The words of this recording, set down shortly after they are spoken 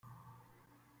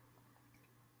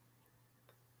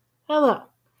Hello,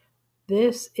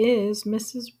 this is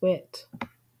Mrs. Witt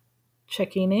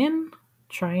checking in,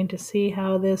 trying to see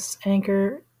how this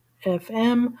Anchor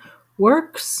FM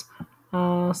works.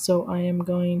 So I am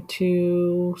going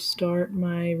to start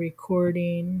my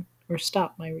recording or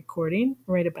stop my recording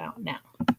right about now.